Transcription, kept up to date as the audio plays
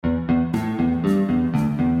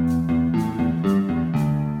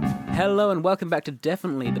Hello and welcome back to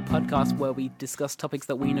Definitely, the podcast where we discuss topics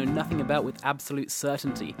that we know nothing about with absolute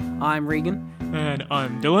certainty. I'm Regan. And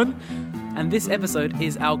I'm Dylan. And this episode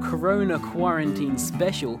is our Corona Quarantine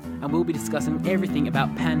special, and we'll be discussing everything about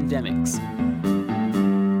pandemics.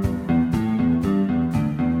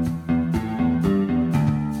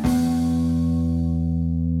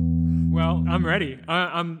 Well, I'm ready.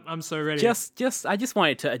 I'm so ready. I just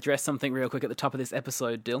wanted to address something real quick at the top of this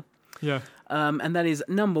episode, Dill. Yeah. And that is,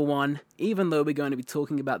 number one, even though we're going to be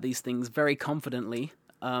talking about these things very confidently,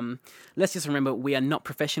 let's just remember we are not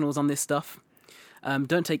professionals on this stuff.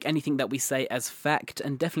 Don't take anything that we say as fact,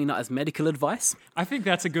 and definitely not as medical advice. I think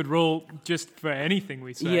that's a good rule just for anything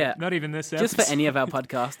we say. Yeah. Not even this episode. Just for any of our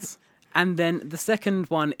podcasts. And then the second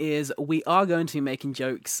one is we are going to be making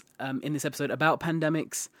jokes in this episode about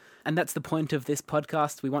pandemics, and that's the point of this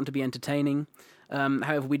podcast. We want to be entertaining.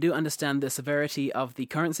 However, we do understand the severity of the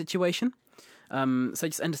current situation. So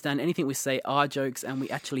just understand anything we say are jokes, and we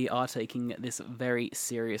actually are taking this very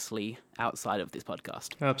seriously outside of this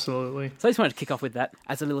podcast. Absolutely. So I just wanted to kick off with that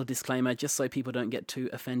as a little disclaimer, just so people don't get too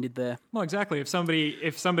offended there. Well, exactly. If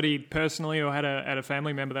somebody personally or had a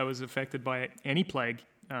family member that was affected by any plague,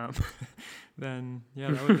 then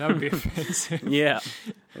yeah, that would be offensive. Yeah,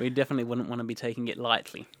 we definitely wouldn't want to be taking it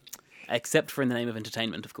lightly. Except for in the name of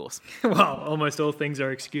entertainment, of course. Well, almost all things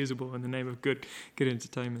are excusable in the name of good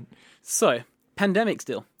entertainment. So, pandemics,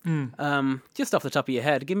 Dill. Just off the top of your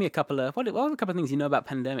head, give me a couple of... What are a couple of things you know about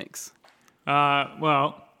pandemics?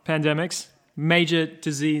 Well, pandemics, major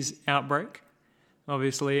disease outbreak.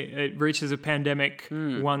 Obviously, it reaches a pandemic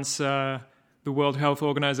once the World Health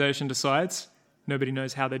Organization decides. Nobody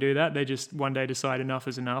knows how they do that. They just one day decide enough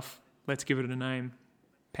is enough. Let's give it a name.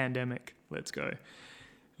 Pandemic. Let's go.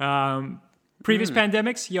 Previous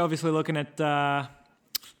pandemics, you're obviously looking at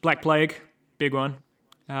Black Plague, big one.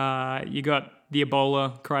 You got the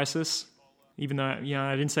Ebola crisis, even though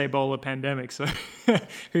I didn't say Ebola pandemic, so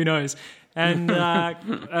who knows? And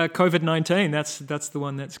COVID-19, that's the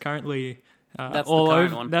one that's currently That's all the current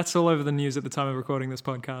over. one. That's all over the news at the time of recording this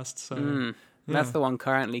podcast. So That's the one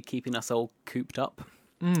currently keeping us all cooped up.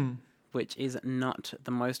 Which is not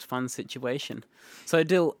the most fun situation. So,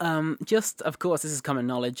 Dill, just, of course, this is common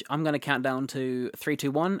knowledge. I'm going to count down to 3,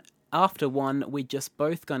 2, 1. After 1, we're just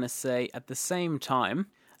both going to say at the same time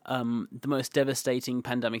the most devastating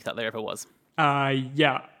pandemic that there ever was.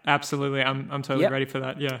 Yeah, absolutely. I'm totally ready for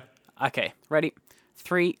that. Yeah. Okay, ready?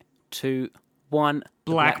 3, 2, 1.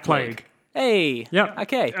 Black Plague. Hey! Yep.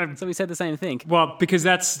 Okay, so we said the same thing. Well, because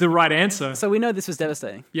that's the right answer. So we know this was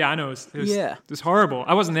devastating. Yeah, I know. Yeah. It was horrible.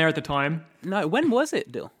 I wasn't there at the time. No, when was it,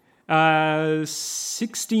 Dill?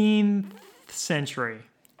 16th century.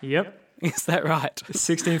 Yep. Is that right?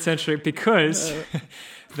 16th century, because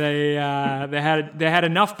they had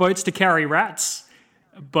enough boats to carry rats,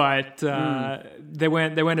 but they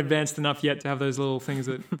weren't advanced enough yet to have those little things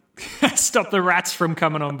that stop the rats from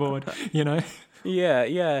coming on board. You know.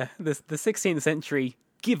 Yeah. The 16th century,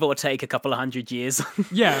 give or take a couple of hundred years.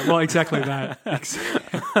 Yeah, well, exactly that.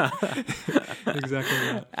 Exactly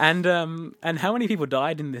that. And how many people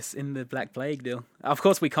died in the Black Plague, Deal? Of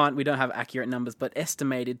course, we don't have accurate numbers, but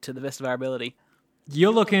estimated to the best of our ability.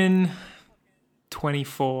 You're looking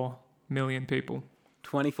 24 million people.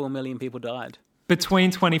 24 million people died. Between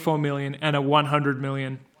 24 million and 100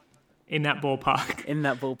 million. In that ballpark. In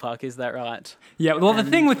that ballpark, is that right? Yeah, well, the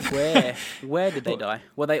thing with... Where did they die?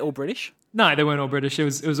 Were they all British? No, they weren't all British. It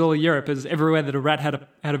was all Europe. It was everywhere that a rat had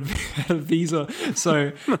a visa.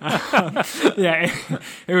 So, yeah,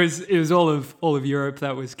 it was all of Europe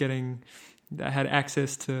that had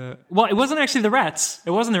access to... Well, it wasn't actually the rats.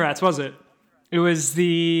 It wasn't the rats, was it? It was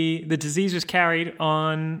the disease was carried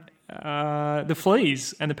on... the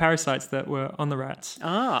fleas and the parasites that were on the rats.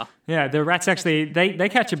 Ah. Yeah, the rats actually, they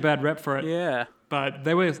catch a bad rep for it. Yeah. But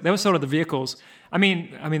they were sort of the vehicles. I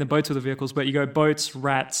mean the boats were the vehicles, but you go boats,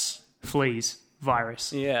 rats, fleas,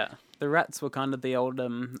 virus. Yeah. The rats were kind of the old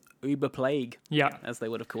Uber plague. Yeah. As they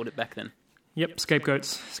would have called it back then. Yep, scape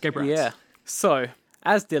rats. Yeah. So,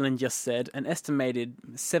 as Dylan just said, an estimated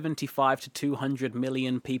 75 to 200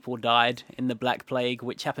 million people died in the Black Plague,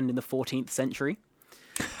 which happened in the 14th century.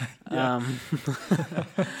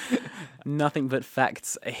 Nothing but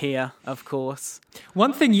facts here, of course.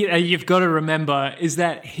 One thing you've got to remember is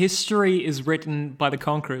that history is written by the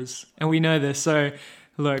conquerors, and we know this. So,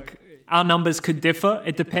 look, our numbers could differ.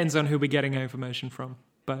 It depends on who we're getting our information from.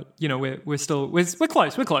 But we're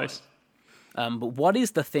close. We're close. But what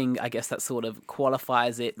is the thing, I guess, that sort of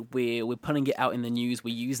qualifies it? We're putting it out in the news.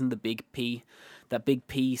 We're using the big P. That big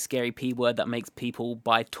P, scary P word that makes people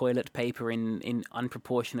buy toilet paper in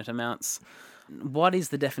unproportionate amounts. What is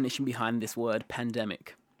the definition behind this word,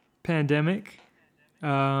 pandemic? pandemic.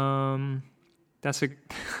 That's a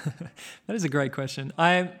that is a great question.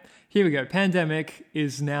 Here we go. Pandemic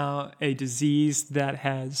is now a disease that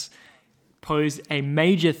has posed a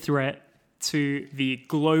major threat to the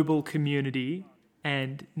global community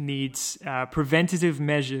and needs preventative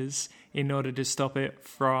measures in order to stop it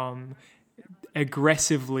from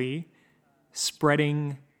aggressively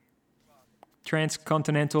spreading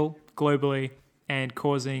transcontinental globally and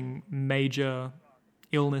causing major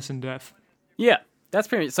illness and death. Yeah, that's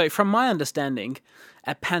pretty much. So from my understanding,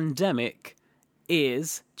 a pandemic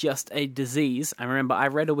is just a disease. And remember, I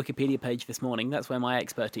read a Wikipedia page this morning. That's where my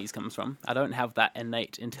expertise comes from. I don't have that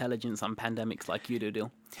innate intelligence on pandemics like you do,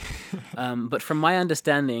 Dill. But from my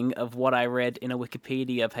understanding of what I read in a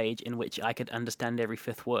Wikipedia page in which I could understand every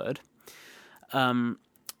fifth word,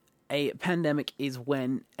 a pandemic is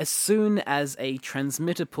when, as soon as a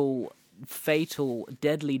transmittable, fatal,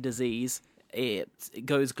 deadly disease it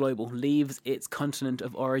goes global, leaves its continent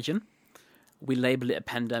of origin, we label it a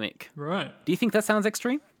pandemic. Right. Do you think that sounds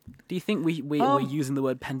extreme? Do you think we're using the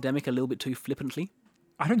word pandemic a little bit too flippantly?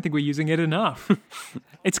 I don't think we're using it enough.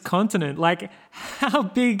 It's continent. Like, how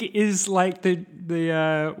big is like the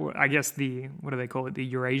I guess what do they call it? The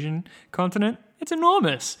Eurasian continent? It's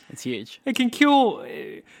enormous. It's huge. It can kill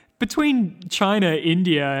between China,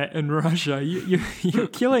 India, and Russia. You're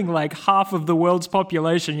killing like half of the world's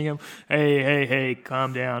population. You go, hey,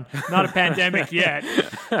 calm down. Not a pandemic yet.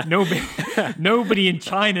 Nobody in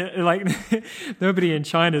China, nobody in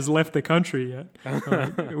China's left the country yet.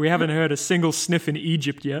 We haven't heard a single sniff in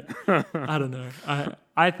Egypt yet. I don't know.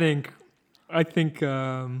 I think. I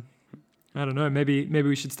don't know. Maybe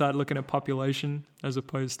we should start looking at population as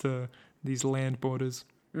opposed to these land borders.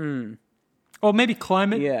 Or maybe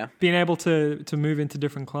climate, being able to move into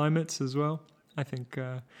different climates as well. I think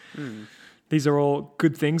these are all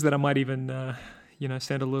good things that I might even,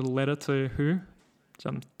 send a little letter to WHO,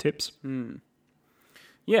 some tips.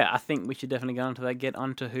 Yeah, I think we should definitely get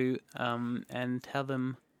onto WHO and tell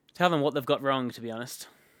them what they've got wrong, to be honest.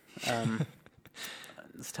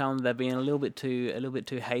 Let's tell them they're being a little bit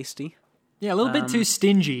too hasty. Yeah, a little bit too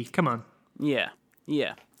stingy. Come on. Yeah.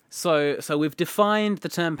 So we've defined the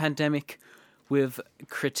term pandemic. We've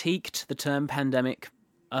critiqued the term pandemic.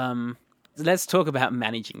 Let's talk about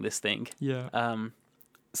managing this thing. Yeah.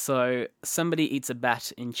 So somebody eats a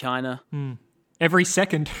bat in China. Every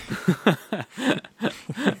second.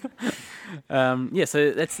 So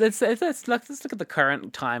let's look at the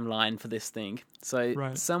current timeline for this thing.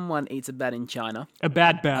 So someone eats a bat in China. A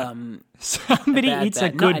bad bat. Somebody eats a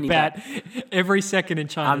good bat every second in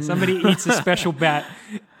China. Somebody eats a special bat.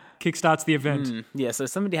 Kickstarts the event. So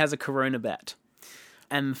somebody has a corona bat.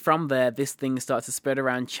 And from there, this thing starts to spread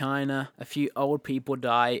around China. A few old people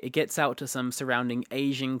die. It gets out to some surrounding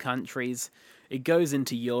Asian countries. It goes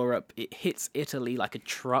into Europe. It hits Italy like a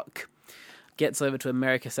truck. Gets over to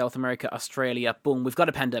America, South America, Australia. Boom, we've got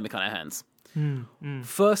a pandemic on our hands.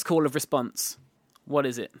 First call of response. What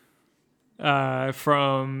is it?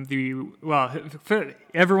 Everyone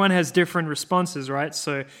has different responses, right?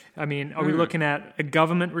 So, I mean, are we looking at a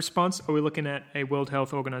government response? Are we looking at a World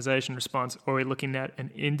Health Organization response? Or are we looking at an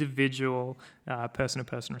individual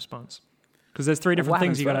person-to-person response? Because there's three different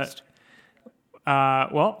things you got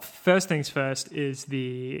to... first things first is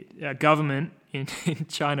the government in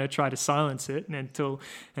China tried to silence it and told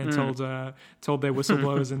their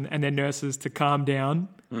whistleblowers and their nurses to calm down.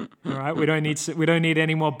 All right, we don't need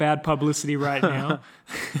any more bad publicity right now.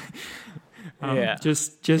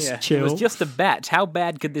 Just chill. It was just a bat. How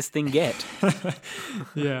bad could this thing get?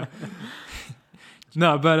 Yeah.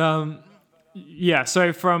 No, but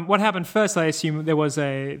So from what happened first, I assume there was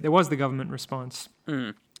the government response,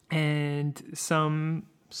 and some,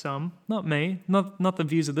 not me, not the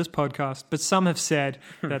views of this podcast, but some have said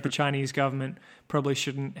that the Chinese government probably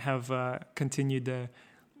shouldn't have continued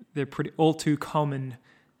their pretty all too common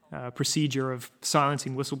procedure of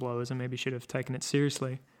silencing whistleblowers, and maybe should have taken it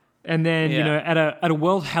seriously. And then at a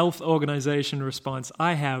World Health Organization response,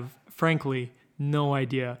 I have frankly no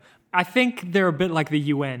idea. I think they're a bit like the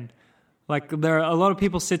UN. Like, there are a lot of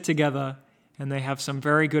people sit together and they have some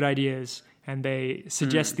very good ideas, and they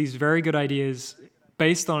suggest these very good ideas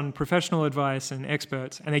based on professional advice and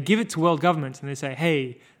experts, and they give it to world governments and they say,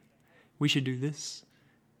 hey, we should do this.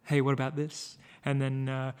 Hey, what about this? And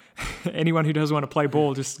then anyone who doesn't want to play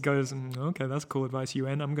ball just goes, okay, that's cool advice,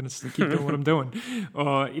 UN. I'm going to keep doing what I'm doing.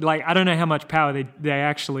 Or I don't know how much power they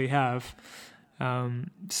actually have.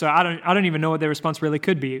 So I don't even know what their response really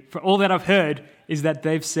could be. For all that I've heard is that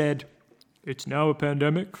they've said, it's now a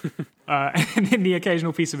pandemic. And then the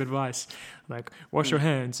occasional piece of advice, like wash your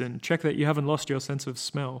hands and check that you haven't lost your sense of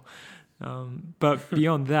smell. But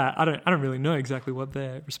beyond that, I don't really know exactly what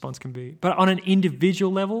their response can be. But on an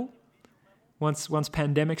individual level, once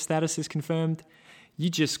pandemic status is confirmed, you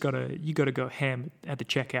gotta go ham at the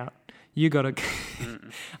checkout. You gotta.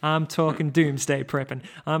 I'm talking doomsday prepping.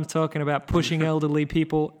 I'm talking about pushing elderly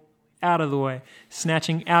people out of the way,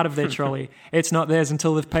 snatching out of their trolley. It's not theirs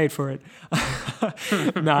until they've paid for it.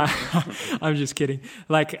 Nah, I'm just kidding.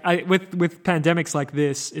 Like with pandemics like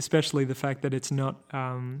this, especially the fact that it's not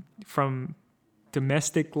from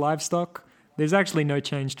domestic livestock, there's actually no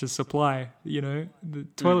change to supply. You know, the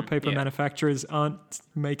toilet paper manufacturers aren't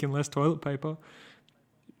making less toilet paper.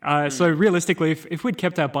 So realistically, if we'd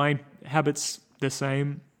kept our buying habits the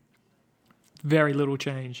same, very little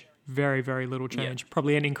change. Very, very little change.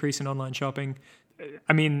 Probably an increase in online shopping.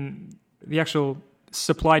 I mean, the actual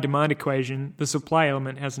supply-demand equation, the supply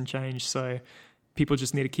element hasn't changed, so people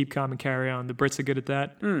just need to keep calm and carry on. The Brits are good at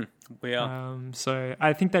that. We are. So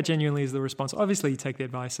I think that genuinely is the response. Obviously, you take the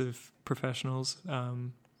advice of professionals,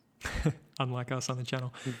 unlike us on the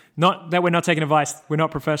channel. Not that we're not taking advice. We're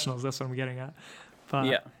not professionals. That's what I'm getting at.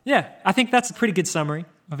 But yeah, I think that's a pretty good summary,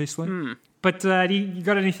 obviously. But you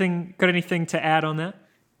got anything to add on that?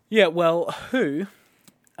 Yeah, well, WHO,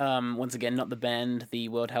 once again, not the band, the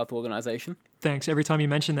World Health Organization. Thanks. Every time you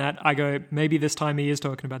mention that, I go, maybe this time he is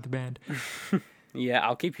talking about the band. Yeah,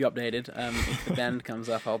 I'll keep you updated. If the band comes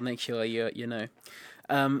up, I'll make sure you know.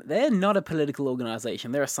 They're not a political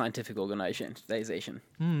organization. They're a scientific organization.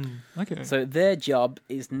 Okay. So their job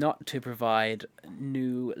is not to provide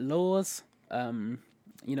new laws,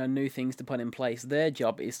 new things to put in place. Their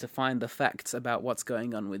job is to find the facts about what's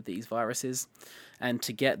going on with these viruses and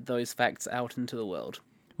to get those facts out into the world.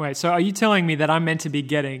 Wait, so are you telling me that I'm meant to be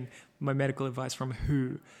getting my medical advice from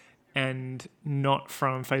WHO and not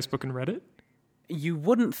from Facebook and Reddit? You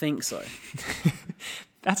wouldn't think so.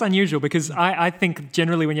 That's unusual because I think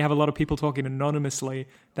generally when you have a lot of people talking anonymously,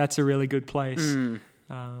 that's a really good place.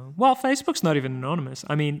 Well, Facebook's not even anonymous.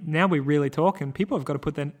 I mean, now we're really talking. People have got to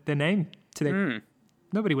put their name to their...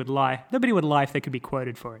 Nobody would lie. Nobody would lie if they could be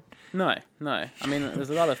quoted for it. No. I mean, there's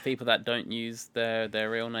a lot of people that don't use their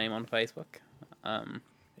real name on Facebook.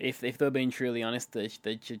 If they're being truly honest, they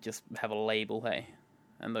should just have a label, hey?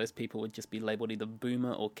 And those people would just be labeled either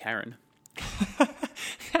Boomer or Karen.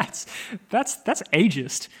 That's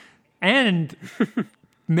ageist. And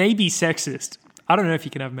maybe sexist. I don't know if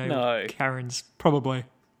you can have male Karens. Probably.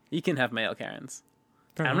 You can have male Karens.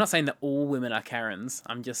 I'm not saying that all women are Karens.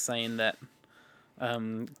 I'm just saying that... Are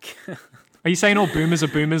you saying all boomers are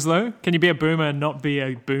boomers, though? Can you be a boomer and not be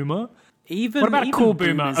a boomer? What about a cool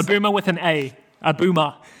boomer? A boomer with an A. A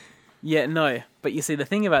boomer. Yeah, no. But you see, the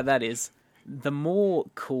thing about that is, the more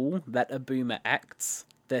cool that a boomer acts,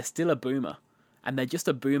 they're still a boomer. And they're just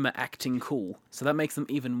a boomer acting cool. So that makes them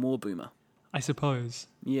even more boomer. I suppose.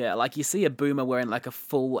 Yeah, like you see a boomer wearing like a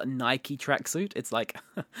full Nike tracksuit. It's like,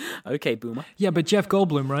 okay, boomer. Yeah, but Jeff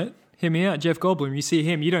Goldblum, right? Hear me out, Jeff Goldblum. You see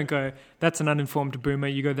him, you don't go, that's an uninformed boomer.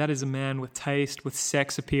 You go, that is a man with taste, with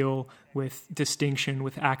sex appeal, with distinction,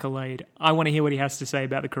 with accolade. I want to hear what he has to say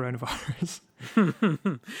about the coronavirus.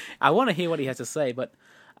 I want to hear what he has to say, but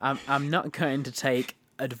I'm not going to take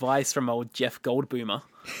advice from old Jeff Goldboomer.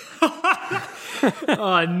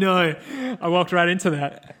 Oh, no. I walked right into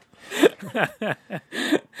that.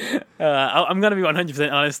 I'm going to be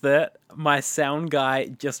 100% honest there. My sound guy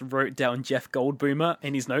just wrote down Jeff Goldboomer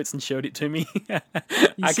in his notes and showed it to me.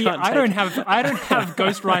 I don't have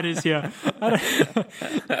ghostwriters here.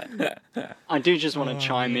 I do just want to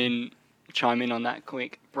chime in on that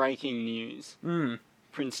quick. Breaking news.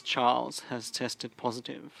 Prince Charles has tested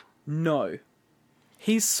positive. No.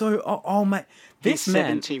 He's so... Oh my... This he's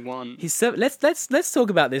man... 71. Let's talk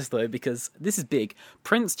about this, though, because this is big.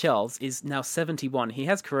 Prince Charles is now 71. He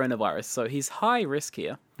has coronavirus, so he's high risk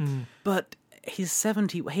here. But he's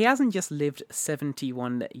 70... He hasn't just lived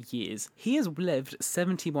 71 years. He has lived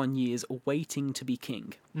 71 years waiting to be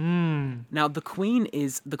king. Now, the Queen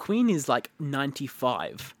is like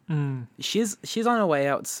 95. She's on her way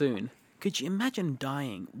out soon. Could you imagine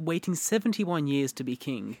dying, waiting 71 years to be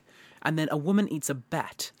king, and then a woman eats a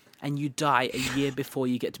bat, and you die a year before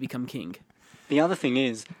you get to become king? The other thing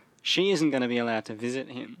is, she isn't going to be allowed to visit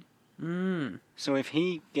him. So if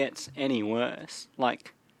he gets any worse,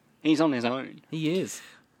 like, he's on his own. He is.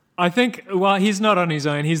 I think, well, he's not on his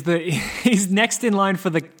own. He's next in line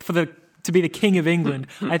to be the King of England.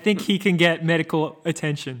 I think he can get medical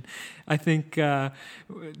attention. I think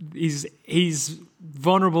he's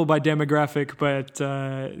vulnerable by demographic, but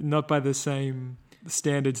not by the same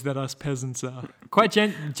standards that us peasants are. Quite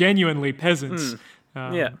genuinely peasants.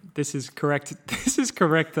 Yeah. This is correct. This is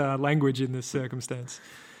correct language in this circumstance.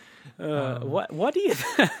 What do you?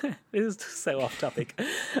 This is so off topic.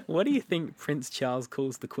 What do you think Prince Charles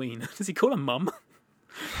calls the Queen? Does he call her mum?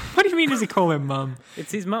 What do you mean? Does he call her mum?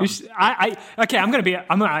 It's his mum. Okay.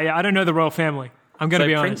 I don't know the royal family. I'm going to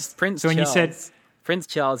be honest. Prince so when Charles, you said Prince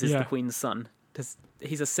Charles is Yeah. the Queen's son.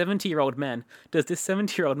 He's a 70-year-old man. Does this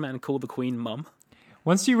 70-year-old man call the Queen mum?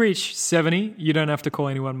 once you reach 70, you don't have to call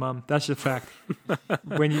anyone mum. That's the fact.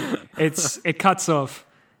 It cuts off.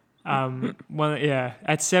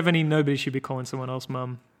 At 70, nobody should be calling someone else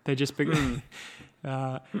mum. They just.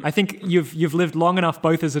 I think you've lived long enough,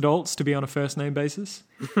 both as adults, to be on a first name basis.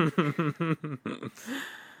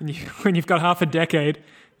 When you've got half a decade,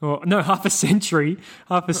 or no, half a century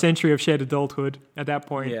of shared adulthood. At that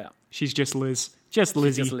point, she's just Liz, just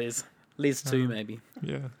Lizzie, just Liz too, maybe.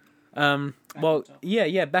 Yeah. Well,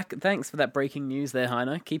 yeah. Thanks for that breaking news there,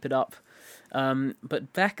 Heino. Keep it up.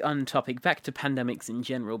 But back on topic, back to pandemics in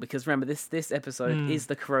general, because remember, this episode is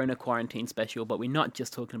the Corona quarantine special, but we're not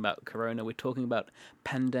just talking about Corona, we're talking about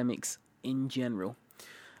pandemics in general.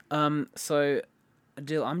 So,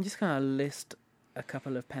 Adil, I'm just going to list a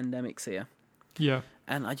couple of pandemics here. Yeah.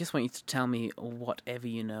 And I just want you to tell me whatever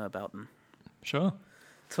you know about them. Sure.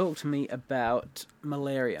 Talk to me about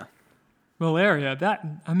malaria. Malaria,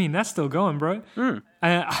 that's still going, bro.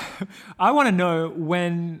 I want to know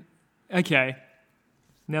when... Okay,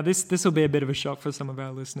 now this will be a bit of a shock for some of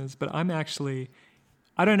our listeners, but I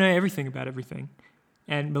don't know everything about everything.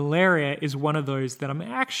 And malaria is one of those that I'm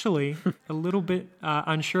actually a little bit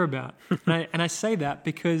unsure about. And I say that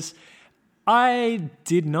because I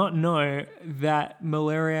did not know that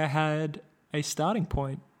malaria had a starting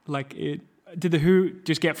point. Did the WHO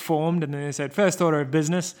just get formed and then they said, first order of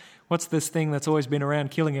business, what's this thing that's always been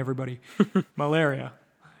around killing everybody? Malaria.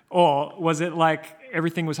 Or was it like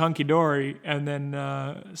everything was hunky-dory and then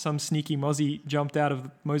some sneaky mozzie jumped out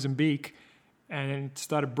of Mozambique and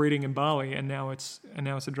started breeding in Bali and now it's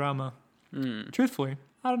a drama? Truthfully,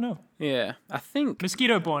 I don't know. Yeah, I think...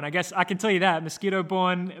 Mosquito-borne, I guess I can tell you that.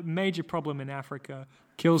 Mosquito-borne, major problem in Africa.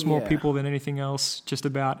 Kills more people than anything else, just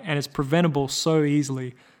about. And it's preventable so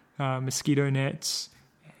easily. Mosquito nets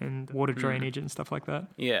and water drainage and stuff like that.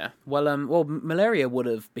 Yeah. Well, malaria would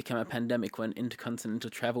have become a pandemic when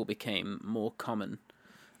intercontinental travel became more common,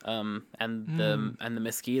 and the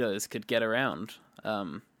mosquitoes could get around.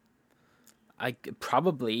 I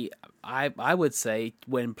would say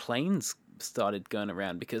when planes started going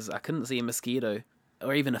around, because I couldn't see a mosquito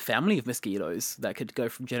or even a family of mosquitoes that could go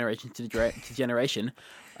from generation to generation,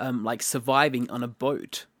 surviving on a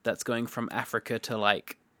boat that's going from Africa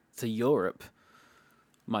to Europe.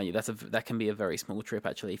 Mind you, that can be a very small trip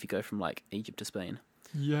actually if you go from Egypt to Spain.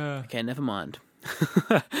 Yeah. Okay, never mind.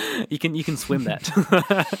 you can swim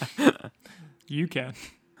that. You can.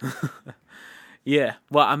 Yeah.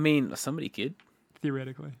 Well, I mean, somebody could.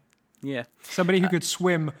 Theoretically. Yeah. Somebody who could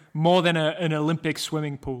swim more than an Olympic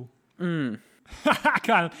swimming pool. I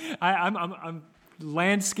can't. I'm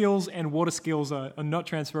land skills and water skills are not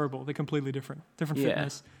transferable. They're completely different. Different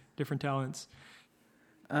fitness, different talents.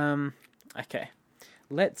 Okay.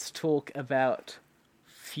 Let's talk about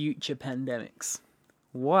future pandemics.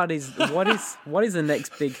 What is the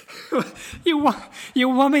next big? You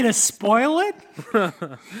want me to spoil it?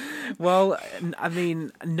 Well, I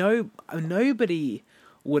mean, nobody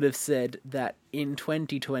would have said that in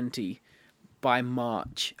 2020, by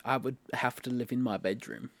March, I would have to live in my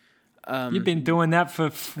bedroom. You've been doing that for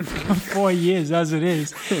 4 years as it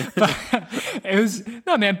is.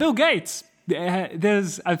 But Bill Gates.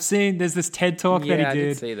 There's this TED talk that he did. I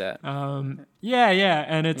did see that.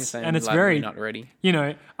 And it's very not ready.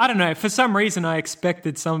 I don't know. For some reason, I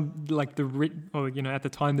expected at the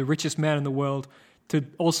time the richest man in the world to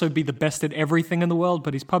also be the best at everything in the world,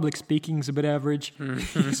 but his public speaking's a bit average.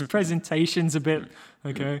 His presentation's a bit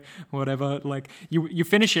whatever. You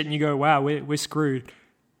finish it and you go, wow, we're screwed.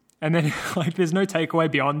 And then there's no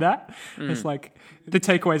takeaway beyond that. It's the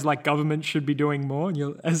takeaway is government should be doing more. And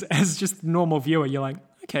you're as just a normal viewer, you're like,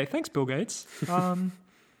 okay, thanks, Bill Gates. All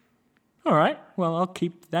right, well, I'll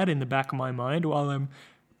keep that in the back of my mind while I'm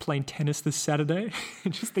playing tennis this Saturday.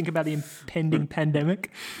 Just think about the impending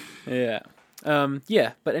pandemic. Yeah.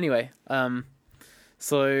 But anyway,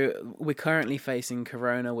 so we're currently facing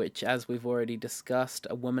Corona, which, as we've already discussed,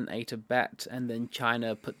 a woman ate a bat and then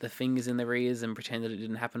China put their fingers in their ears and pretended it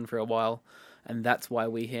didn't happen for a while, and that's why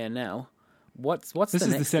we're here now. What's this the next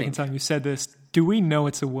is the second time you said this. Do we know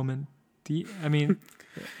it's a woman? Is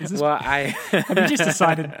this, well, have you just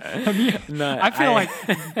decided? No, I feel like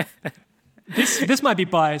this might be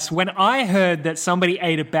biased. When I heard that somebody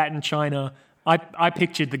ate a bat in China, I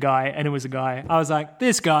pictured the guy, and it was a guy. I was like,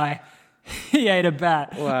 this guy, He ate a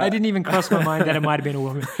bat. Wow. I didn't even cross my mind that it might have been a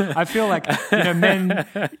woman. I feel like, men,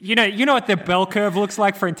 you know what their bell curve looks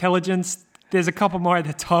like for intelligence? There's a couple more at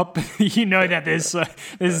the top. That there's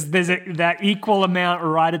that equal amount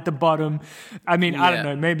right at the bottom. I mean, I don't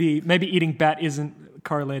know. Maybe eating bat isn't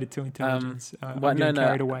correlated to intelligence. I'm getting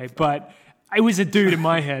carried away. But it was a dude in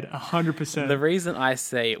my head, 100%. The reason I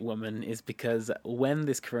say woman is because when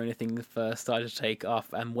this corona thing first started to take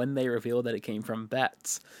off and when they revealed that it came from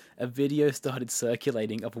bats, a video started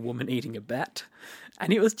circulating of a woman eating a bat.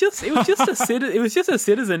 And it was just a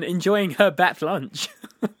citizen enjoying her bat lunch.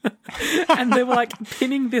 And they were like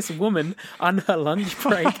pinning this woman on her lunch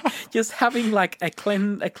break, just having like a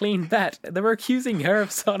clean bat. They were accusing her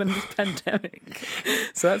of starting this pandemic.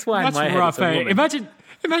 So that's why in my head it's a woman.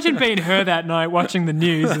 Imagine being her that night watching the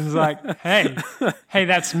news and it's like, hey,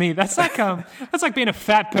 that's me. That's like being a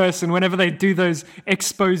fat person whenever they do those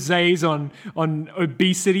exposés on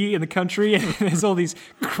obesity in the country and there's all these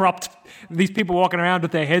people walking around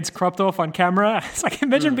with their heads cropped off on camera. It's like,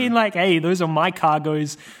 imagine being like, hey, those are my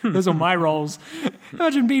cargoes. Those are my roles.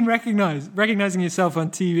 Imagine being recognizing yourself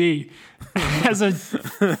on TV as a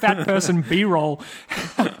fat person B-roll.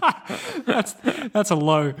 That's a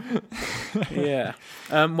low. Yeah.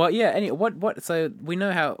 Anyway, so we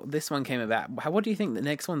know how this one came about. What do you think the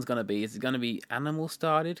next one's going to be? Is it going to be animal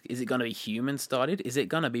started? Is it going to be human started? Is it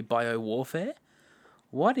going to be bio-warfare?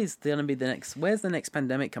 What is going to be the next? Where's the next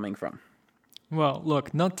pandemic coming from? Well,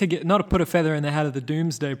 look, not to put a feather in the hat of the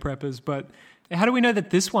doomsday preppers, but how do we know that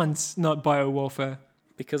this one's not bio-warfare?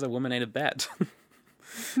 Because a woman ate a bat.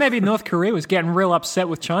 Maybe North Korea was getting real upset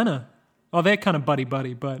with China. Oh, they're kind of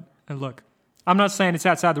buddy-buddy, but look, I'm not saying it's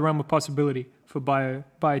outside the realm of possibility for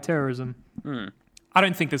bioterrorism. I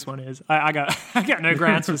don't think this one is. I got no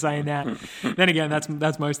grounds for saying that. Then again,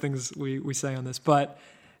 that's most things we say on this. But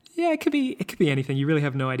yeah, it could be anything. You really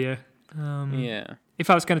have no idea. Yeah. If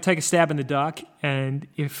I was going to take a stab in the dark, and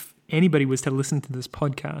if anybody was to listen to this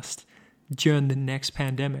podcast during the next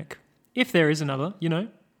pandemic, if there is another,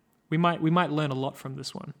 we might learn a lot from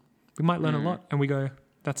this one. We might learn a lot, and we go,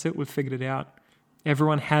 that's it. We've figured it out.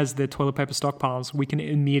 Everyone has their toilet paper stockpiles. We can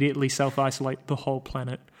immediately self-isolate the whole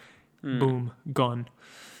planet. Boom, gone.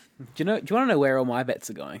 Do you want to know where all my bets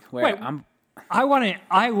are going? I want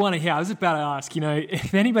to hear. I was about to ask.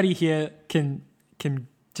 If anybody here can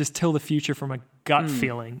just tell the future from a gut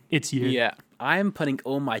feeling, it's you. Yeah, I am putting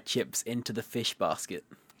all my chips into the fish basket.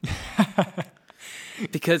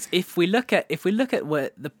 Because if we look at where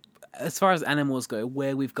as far as animals go,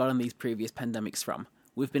 where we've gotten these previous pandemics from,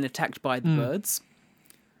 we've been attacked by the birds.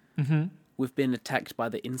 Mm-hmm. We've been attacked by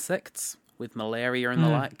the insects with malaria and the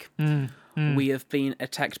like. We have been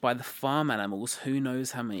attacked by the farm animals, who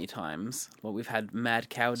knows how many times. Well, we've had mad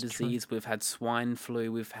cow disease, we've had swine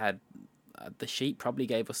flu, we've had the sheep probably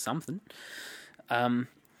gave us something.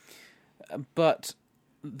 But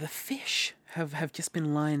the fish have just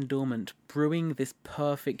been lying dormant, brewing this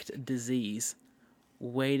perfect disease,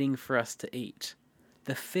 waiting for us to eat.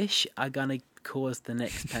 The fish are going to cause the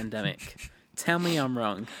next pandemic. Tell me I'm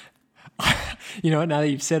wrong. Now that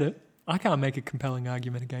you've said it, I can't make a compelling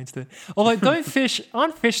argument against it. Although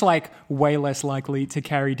aren't fish like way less likely to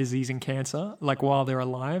carry disease and cancer like while they're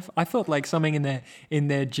alive? I thought like something in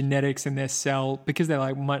their genetics, in their cell, because they're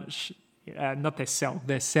like much not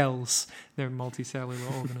their cells, they're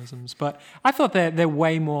multicellular organisms. But I thought they're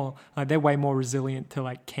way more resilient to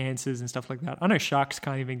like cancers and stuff like that. I know sharks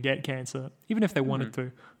can't even get cancer, even if they wanted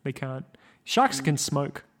to, they can't. Sharks can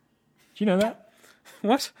smoke. Do you know that?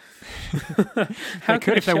 What? They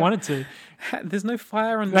could if they wanted to. There's no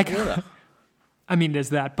fire on the water. I mean, there's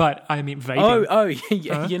that, but I mean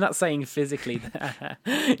vaping. You're not saying physically that.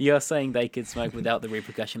 You're saying they could smoke without the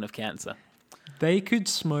repercussion of cancer. They could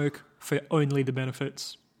smoke for only the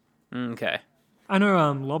benefits. Okay. I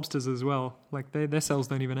know lobsters as well. Like their cells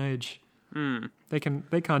don't even age. They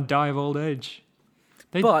can't die of old age.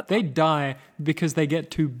 They die because they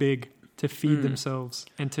get too big to feed themselves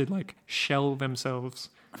and to like shell themselves.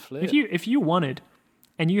 Flip. If you wanted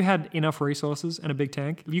and you had enough resources and a big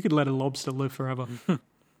tank, you could let a lobster live forever.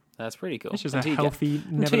 That's pretty cool. It's just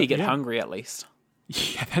until you get hungry, at least.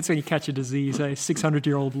 Yeah, that's when you catch a disease, a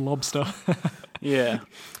 600-year-old lobster. Yeah.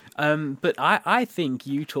 But I think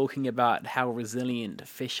you talking about how resilient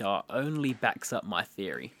fish are only backs up my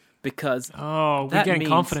theory. Because we're getting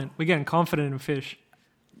confident. We're getting confident in fish.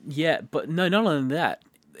 Yeah, but no, not only that.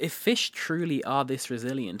 If fish truly are this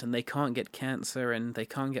resilient and they can't get cancer and they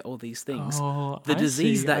can't get all these things, the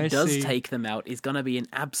disease that does take them out is going to be an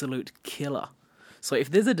absolute killer. So if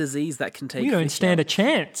there's a disease that can take we don't stand a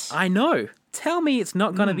chance. I know. Tell me it's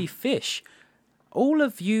not going to be fish. all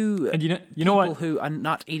of you, And you know people what? who are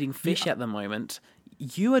not eating fish at the moment,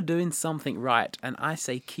 you are doing something right, and I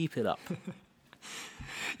say keep it up.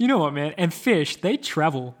 You know what, man? And fish, they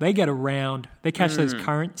travel. They get around. They catch those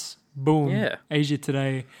currents. Boom. Yeah. Asia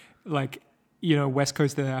today, like, west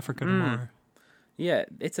coast of Africa tomorrow. Yeah,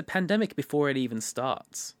 it's a pandemic before it even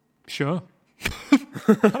starts. Sure. I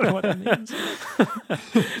don't know what that means.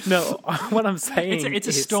 No, what I'm saying It's a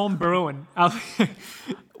is, storm brewing.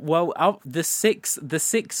 well, the six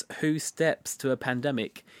who steps to a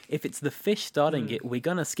pandemic, if it's the fish starting it, we're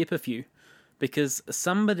going to skip a few. Because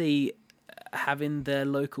somebody having their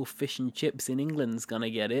local fish and chips in England's going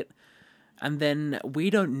to get it. And then we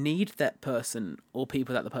don't need that person or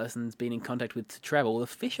people that the person's been in contact with to travel. The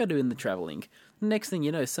fish are doing the travelling. Next thing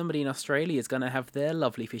you know, somebody in Australia is going to have their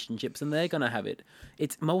lovely fish and chips and they're going to have it.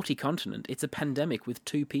 It's multi-continent. It's a pandemic with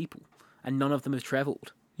 2 people and none of them have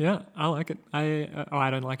travelled. Yeah, I like it. I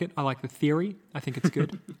don't like it. I like the theory. I think it's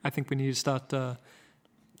good. I think we need to start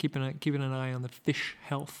keeping an eye on the fish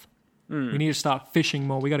health. We need to start fishing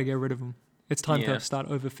more. We got to get rid of them. It's time to start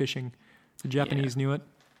overfishing. The Japanese knew it.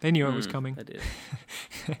 They knew it was coming. They did.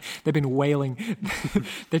 They've been wailing.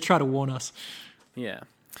 They try to warn us. Yeah.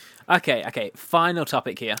 Okay. Final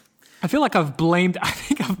topic here. I feel like I've blamed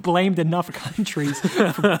enough countries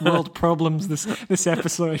for world problems this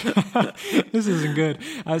episode. This isn't good.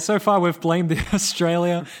 So far, we've blamed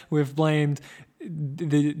Australia. We've blamed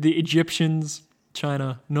the Egyptians,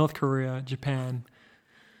 China, North Korea, Japan.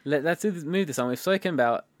 Let's move this on. We've spoken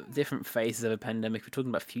about different phases of a pandemic. We're talking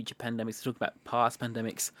about future pandemics. We're talking about past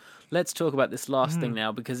pandemics. Let's talk about this last thing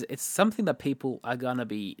now because it's something that people are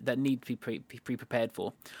that need to be prepared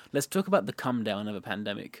for. Let's talk about the come down of a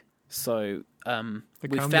pandemic. So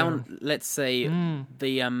we found, let's say,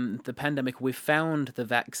 the pandemic. We found the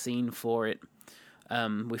vaccine for it.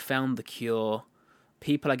 We found the cure.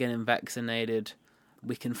 People are getting vaccinated.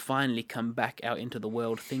 We can finally come back out into the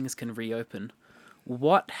world. Things can reopen.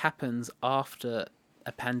 What happens after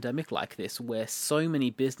a pandemic like this, where so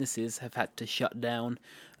many businesses have had to shut down,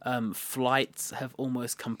 flights have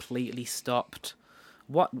almost completely stopped?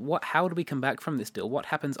 How do we come back from this deal? What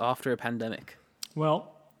happens after a pandemic?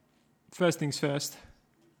 Well, first things first,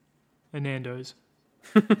 a Nando's.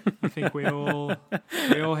 I think we all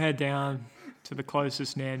head down to the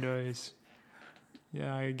closest Nando's.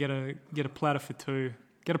 Yeah, get a platter for 2.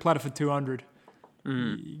 Get a platter for 200.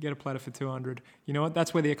 You get a platter for 200. You know what?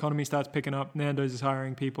 That's where the economy starts picking up. Nando's is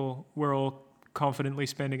hiring people. We're all confidently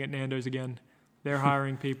spending at Nando's again. They're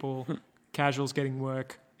hiring people. Casuals getting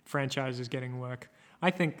work. Franchises getting work.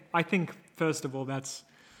 I think first of all, that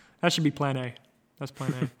should be plan A. That's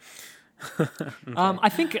plan A.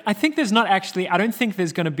 Okay. I think there's not actually. I don't think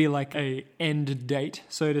there's going to be like a end date,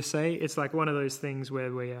 so to say. It's like one of those things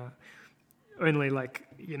where we are only like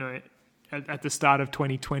at the start of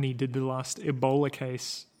 2020 did the last Ebola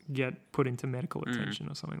case get put into medical attention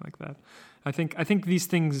or something like that. I think these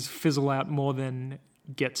things fizzle out more than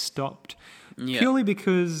get stopped. Yeah. Purely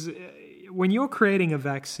because when you're creating a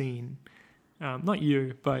vaccine, not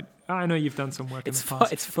you, but I know you've done some work in the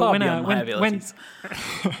past. It's far beyond my abilities.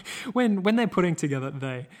 When they're putting together,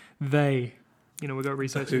 we've got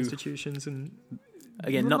research institutions and...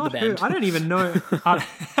 Again, not the band. I don't even know.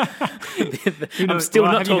 I'm still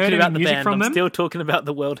not talking about the band. I'm still talking about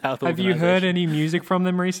the World Health Organization. Have you heard any music from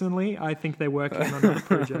them recently? I think they're working on other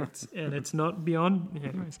projects, and it's not beyond.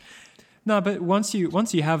 Anyways. No, but once you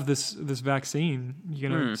have this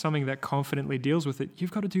vaccine, something that confidently deals with it,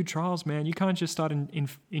 you've got to do trials, man. You can't just start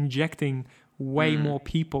injecting way more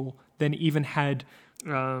people than even had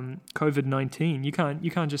COVID-19.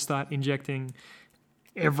 You can't just start injecting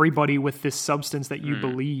everybody with this substance that you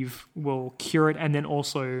believe will cure it and then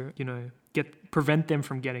also, prevent them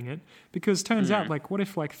from getting it. Because turns out, what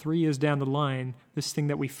if 3 years down the line, this thing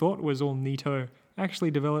that we thought was all neato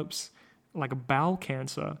actually develops like a bowel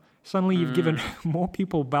cancer? Suddenly you've given more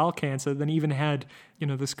people bowel cancer than even had,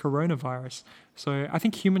 this coronavirus. So I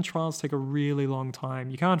think human trials take a really long time.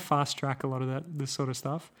 You can't fast track a lot of this sort of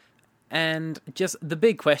stuff. And just the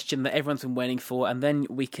big question that everyone's been waiting for, and then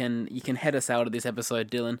you can head us out of this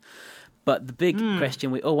episode, Dylan. But the big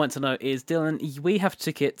question we all want to know is, Dylan, we have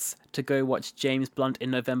tickets to go watch James Blunt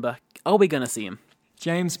in November. Are we going to see him?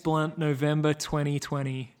 James Blunt, November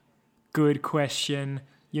 2020. Good question.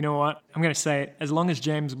 You know what? I'm going to say it. As long as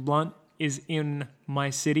James Blunt is in my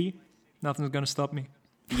city, nothing's going to stop me.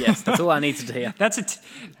 Yes, that's all I needed to hear.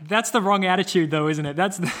 That's the wrong attitude, though, isn't it?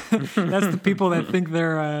 That's the people that think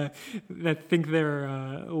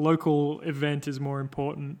their local event is more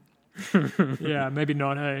important. Yeah, maybe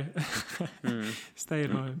not. Hey, stay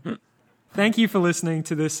at home. thank you for listening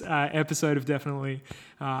to this episode of Definitely.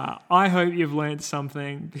 I hope you've learned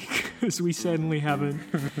something, because we certainly haven't.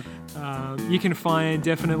 You can find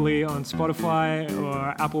Definitely on Spotify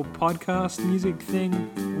or Apple Podcast music thing.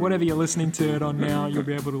 Whatever you're listening to it on now, you'll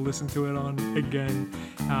be able to listen to it on again.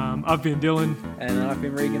 I've been Dylan. And I've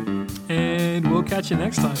been Regan. And we'll catch you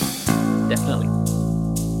next time. Definitely.